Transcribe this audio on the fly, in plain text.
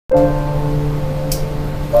This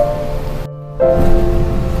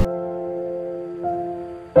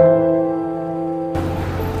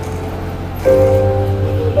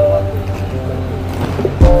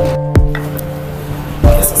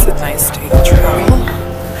is a nice day to travel.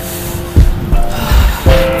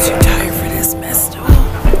 I'm too tired for this mess though. I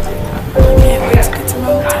can't wait to get to my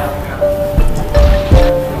hotel.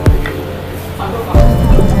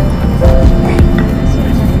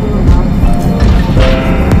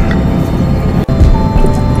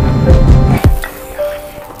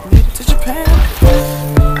 Made it to Japan.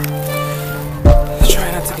 Try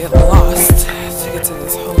not to get lost to get to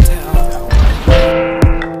this hotel.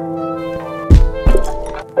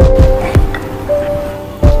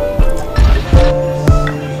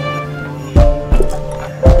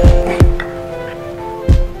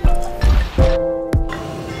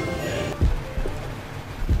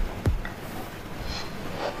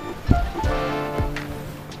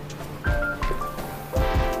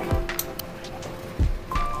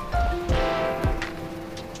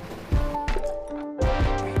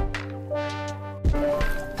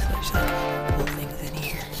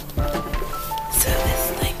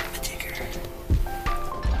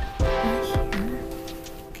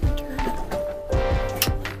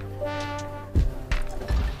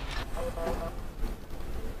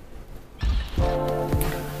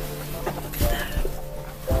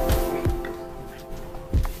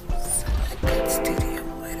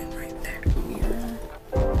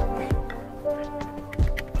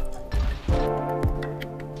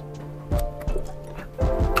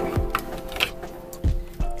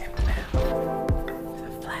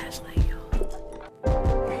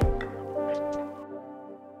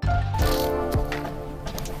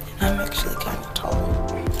 I'm actually kind of tall.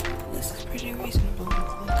 This is pretty reasonable. Look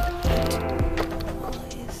at that.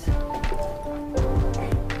 Eyes.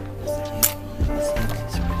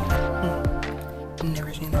 I've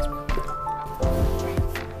never seen this before.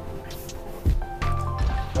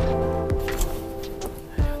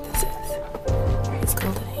 I know what this is. It's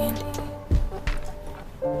called a handy.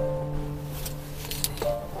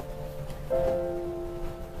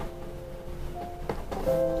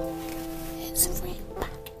 It's free.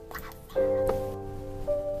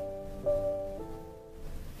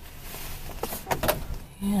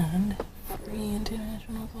 And free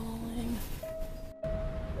international calling.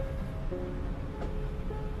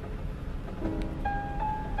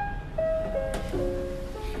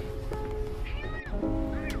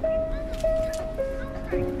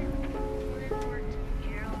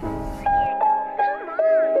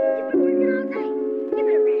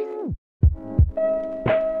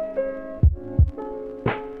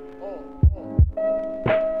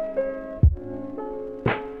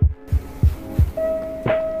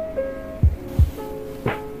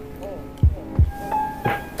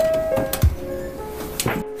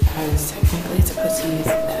 I was technically supposed to use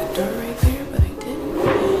that door right there, but I didn't.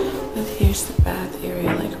 But here's the bath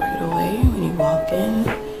area, like right away when you walk in.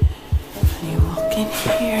 When you walk in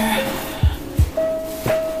here,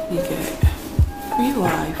 you get free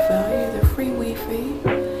Wi-Fi, the free Wi-Fi,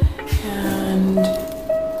 and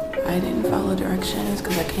I didn't follow directions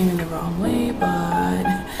because I came in the wrong way, but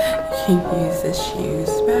you can use this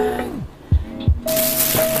shoes bag.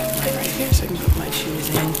 Right here, so I can put my shoes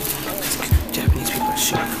in. Japanese people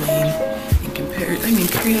shoe clean and compared. I mean,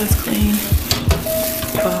 Korea's clean,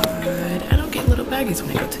 but I don't get little baggies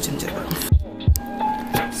when I go to Gym Jibbo.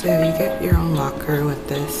 So you get your own locker with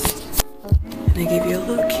this, and they give you a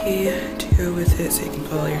little key to go with it, so you can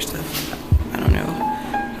put all your stuff. I don't know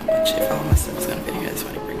how much, if all my stuff's gonna fit in here. I just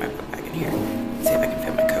want to bring my book back in here, see if I can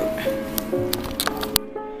fit my coat.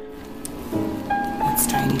 It's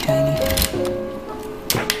tiny, tiny.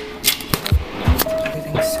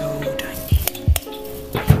 Everything's so tiny.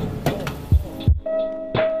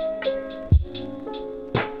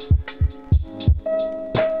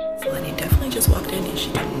 Just walked in and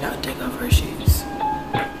she did not take off her shoes.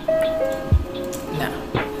 No,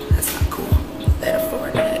 that's not cool. That if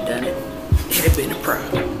Ford had done it, it'd have been a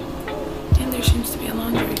problem. And there seems to be a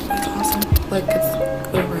laundry. That's awesome. Like it's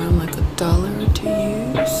around like $1 to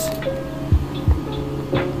use.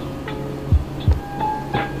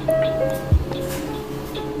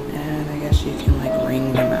 And I guess you can like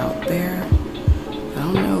wring them out there. I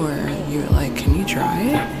don't know where you're like, can you try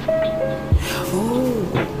it?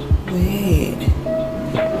 Oh. Wait,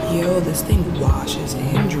 yo, this thing washes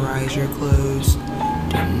and dries your clothes.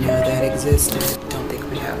 Didn't know that existed. Don't think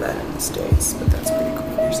we have that in the States, but that's pretty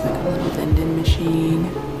cool. There's like a little vending machine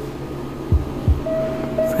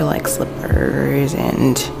for like slippers,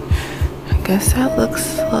 and I guess that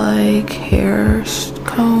looks like hair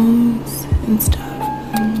combs and stuff.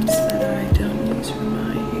 things that I don't use for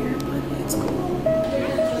my hair, but it's cool.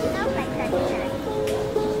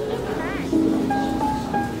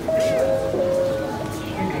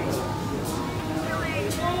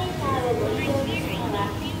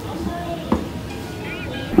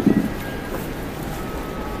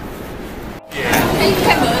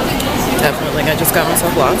 Definitely, I just got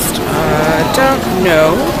myself lost. I don't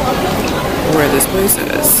know where this place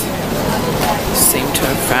is. Seem to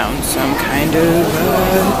have found some kind of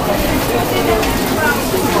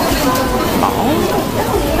mall,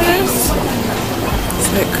 I guess. It's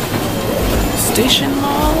like station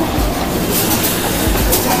mall.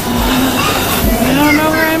 I don't know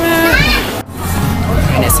where I'm at.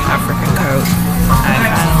 And it's African coat. I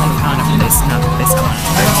finally found a place, not the place I wanted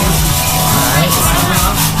to go to. Alright,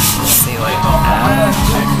 let's see what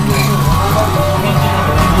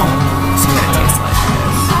see what it tastes like.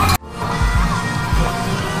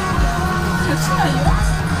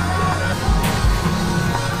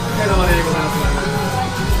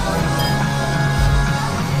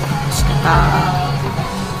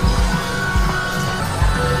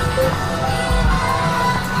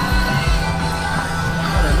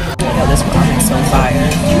 Yo, this project's so fire.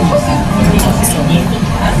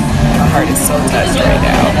 My heart is so touched right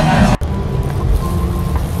now.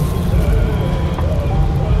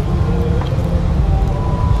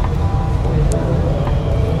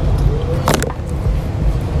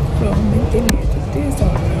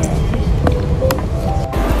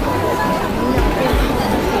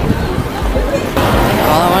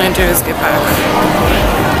 All I want to do is get back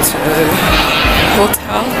to the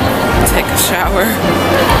hotel, take a shower,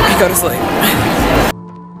 and go to sleep.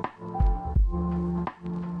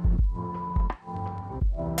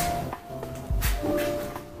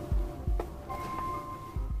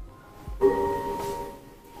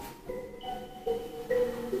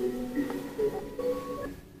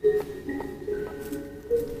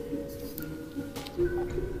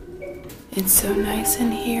 It's so nice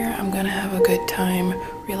in here. I'm gonna have a good time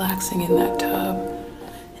relaxing in that tub.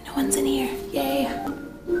 And no one's in here. Yay!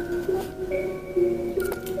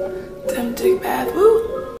 Time to take a bath.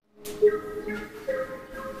 Woo!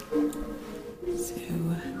 So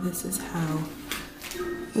this is how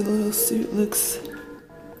the little suit looks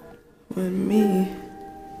on me.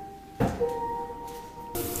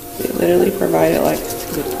 They literally provided like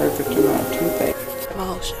the perfect amount of toothpaste. I'm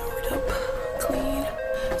all showered up.